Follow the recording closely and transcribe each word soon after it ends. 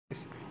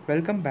guys,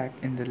 welcome back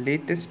in the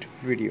latest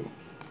video.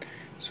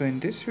 So in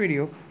this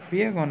video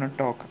we are gonna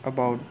talk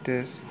about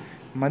this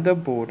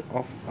motherboard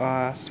of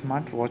a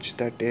smartwatch,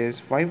 that is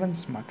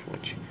Y1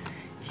 smartwatch.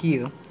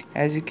 Here,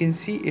 as you can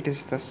see, it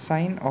is the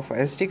sign of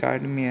SD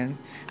card,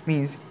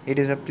 means it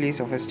is a place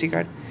of SD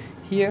card.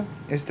 Here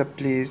is the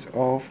place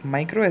of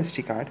micro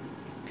SD card,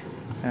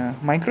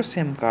 micro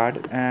SIM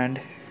card,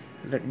 and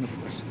let me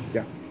focus.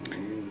 Yeah,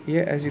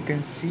 here as you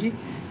can see,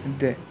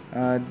 the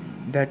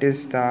that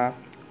is the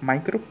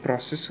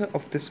microprocessor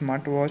of the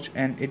smartwatch,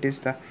 and it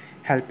is the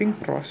helping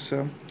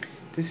processor.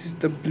 This is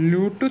the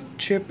Bluetooth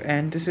chip,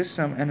 and this is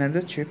some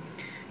another chip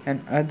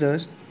and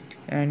others.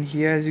 And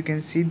here as you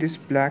can see, this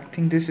black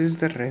thing, this is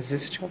the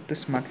resistor of the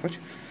smartwatch.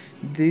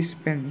 These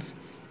pins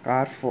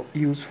are for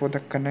use for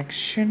the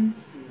connection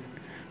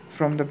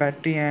from the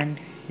battery, and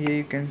here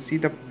you can see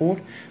the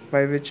port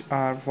by which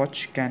our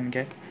watch can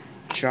get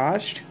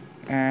charged.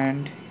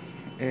 And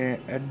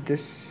at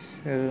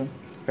this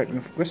let me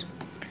focus.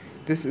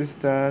 This is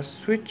the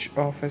switch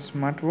of a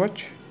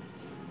smartwatch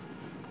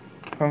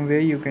from where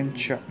you can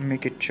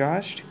make it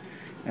charged,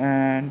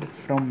 and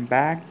from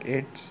back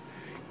its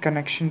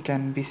connection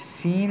can be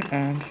seen.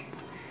 And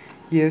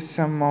here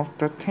some of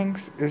the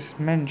things is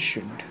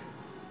mentioned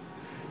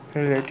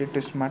related to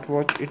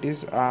smartwatch. It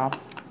is a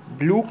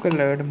blue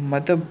colored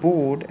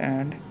motherboard,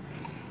 and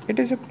it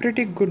is a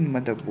pretty good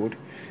motherboard.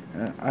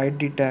 I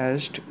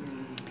detached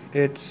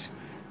its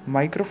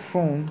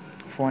microphone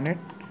from it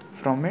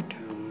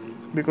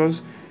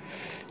because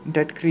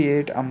that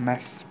create a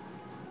mess.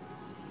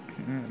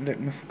 Let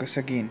me focus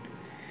again.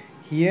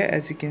 Here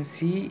as you can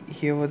see,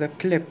 here were the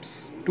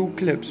clips, two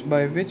clips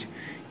by which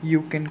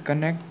you can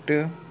connect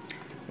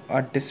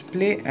a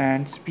display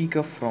and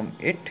speaker from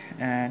it.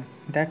 And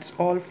that's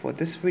all for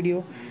this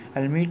video.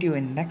 I'll meet you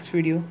in next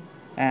video,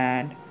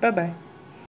 and bye bye.